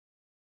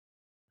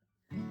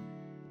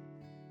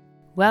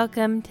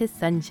Welcome to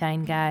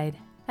Sunshine Guide,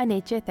 a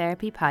nature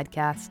therapy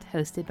podcast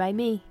hosted by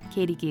me,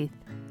 Katie Guth.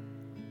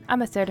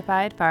 I'm a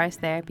certified forest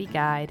therapy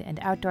guide and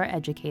outdoor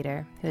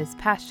educator who is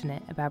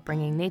passionate about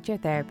bringing nature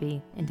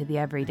therapy into the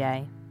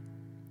everyday.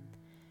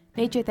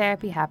 Nature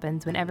therapy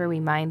happens whenever we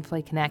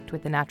mindfully connect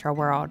with the natural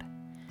world.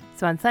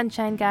 So on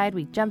Sunshine Guide,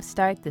 we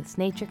jumpstart this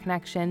nature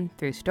connection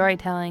through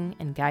storytelling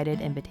and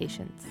guided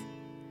invitations.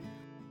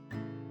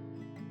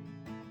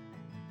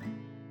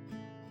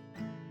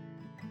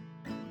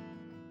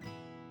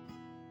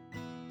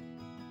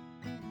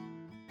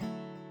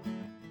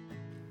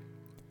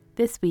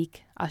 This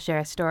week, I'll share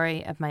a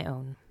story of my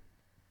own.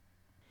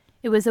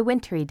 It was a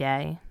wintry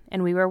day,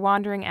 and we were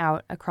wandering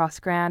out across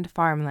grand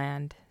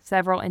farmland,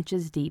 several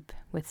inches deep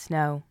with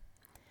snow.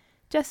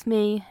 Just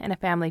me and a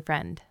family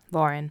friend,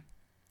 Lauren.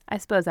 I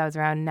suppose I was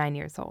around 9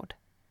 years old.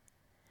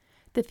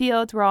 The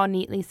fields were all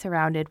neatly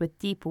surrounded with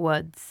deep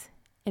woods,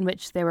 in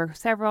which there were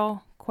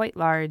several quite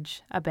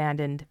large,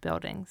 abandoned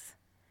buildings.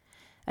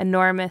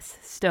 Enormous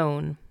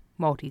stone,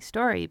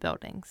 multi-story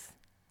buildings.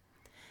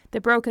 The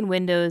broken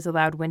windows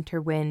allowed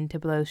winter wind to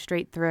blow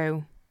straight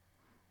through,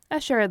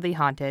 assuredly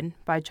haunted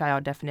by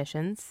child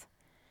definitions,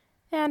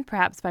 and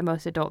perhaps by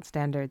most adult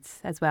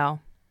standards as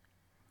well.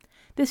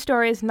 This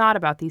story is not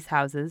about these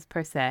houses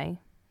per se,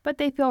 but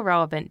they feel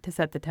relevant to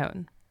set the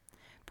tone,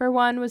 for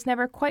one was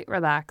never quite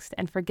relaxed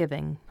and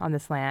forgiving on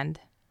this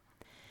land.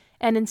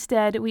 And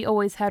instead, we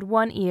always had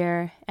one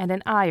ear and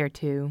an eye or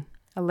two,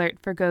 alert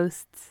for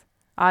ghosts,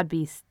 odd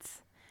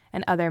beasts,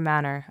 and other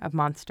manner of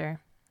monster.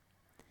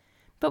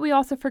 But we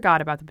also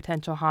forgot about the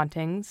potential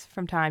hauntings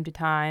from time to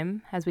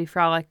time as we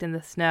frolicked in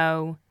the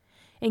snow,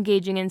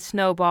 engaging in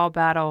snowball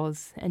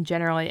battles and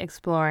generally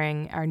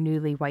exploring our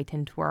newly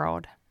whitened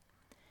world.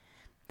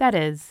 That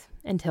is,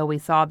 until we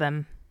saw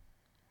them.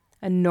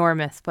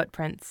 Enormous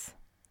footprints.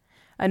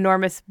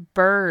 Enormous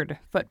bird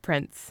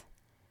footprints.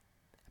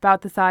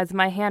 About the size of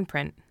my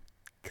handprint,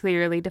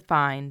 clearly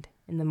defined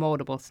in the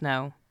moldable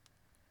snow.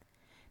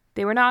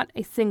 They were not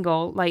a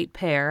single light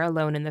pair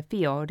alone in the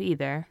field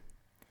either.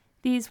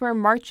 These were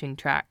marching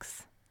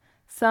tracks.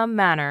 Some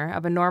manner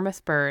of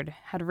enormous bird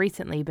had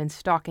recently been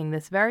stalking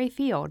this very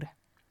field.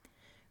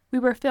 We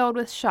were filled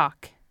with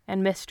shock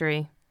and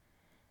mystery,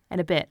 and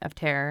a bit of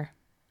terror.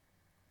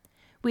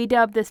 We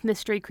dubbed this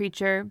mystery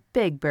creature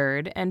Big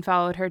Bird and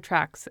followed her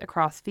tracks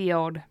across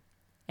field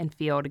and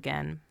field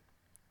again.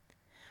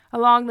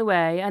 Along the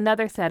way,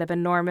 another set of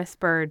enormous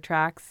bird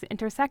tracks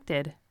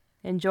intersected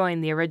and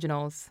joined the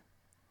originals.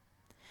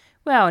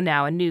 Well,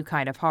 now a new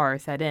kind of horror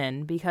set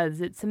in because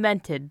it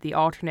cemented the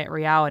alternate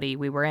reality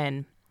we were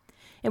in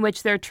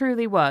which there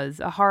truly was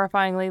a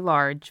horrifyingly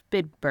large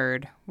big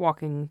bird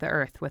walking the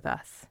earth with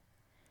us.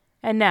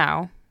 And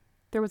now,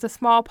 there was a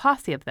small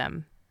posse of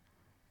them.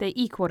 They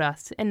equaled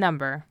us in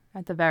number,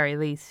 at the very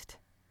least.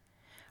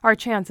 Our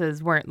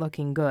chances weren't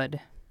looking good.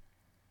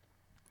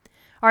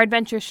 Our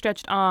adventure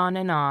stretched on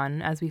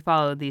as we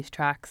followed these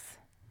tracks.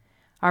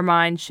 Our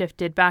minds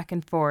shifted back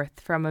and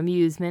forth from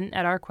amusement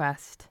at our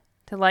quest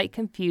to light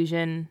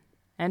confusion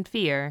and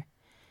fear,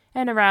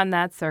 and around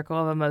that circle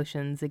of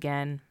emotions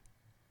again.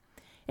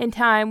 In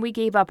time, we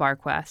gave up our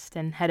quest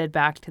and headed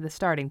back to the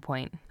starting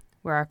point,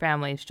 where our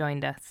families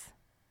joined us.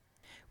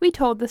 We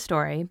told the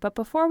story, but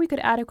before we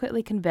could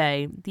adequately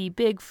convey the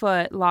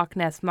Bigfoot, Loch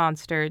Ness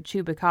Monster,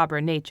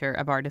 Chupacabra nature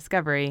of our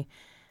discovery,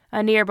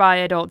 a nearby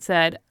adult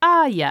said,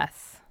 "Ah,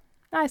 yes,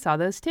 I saw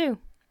those too.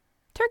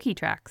 Turkey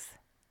tracks."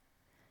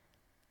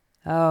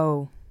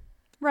 Oh,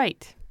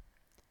 right,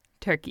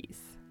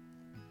 turkeys.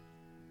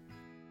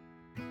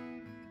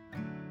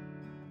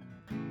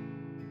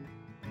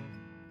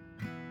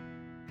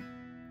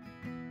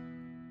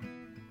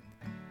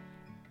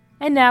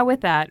 And now with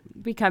that,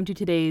 we come to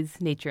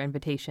today's nature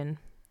invitation.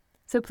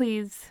 So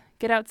please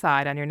get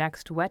outside on your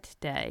next wet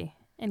day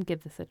and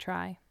give this a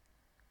try.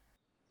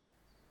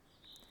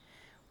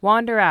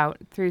 Wander out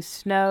through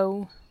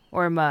snow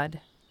or mud.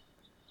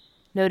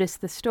 Notice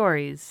the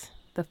stories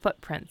the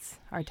footprints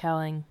are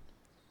telling.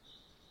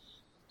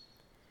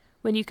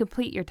 When you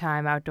complete your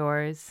time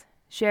outdoors,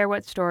 share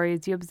what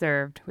stories you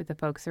observed with the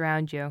folks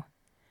around you,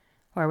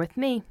 or with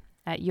me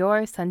at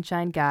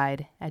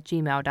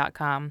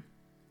yoursunshineguide@gmail.com.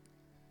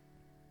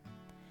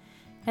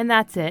 And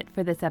that's it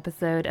for this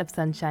episode of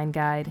Sunshine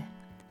Guide.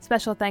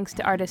 Special thanks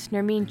to artist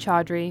Nermeen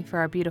Chaudhry for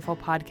our beautiful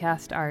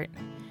podcast art,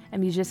 and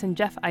musician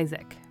Jeff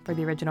Isaac for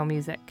the original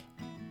music.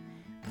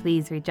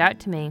 Please reach out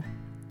to me.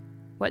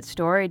 What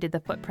story did the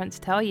footprints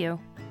tell you?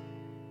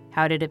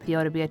 How did it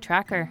feel to be a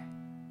tracker?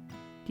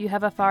 Do you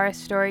have a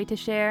forest story to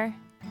share?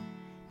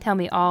 Tell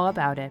me all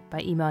about it by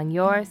emailing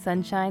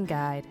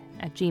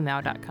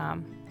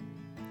yoursunshineguide@gmail.com.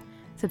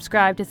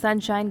 Subscribe to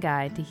Sunshine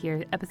Guide to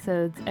hear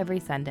episodes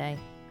every Sunday.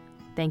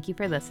 Thank you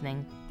for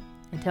listening.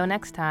 Until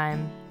next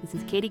time, this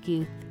is Katie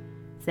Guth,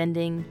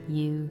 sending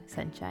you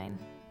sunshine.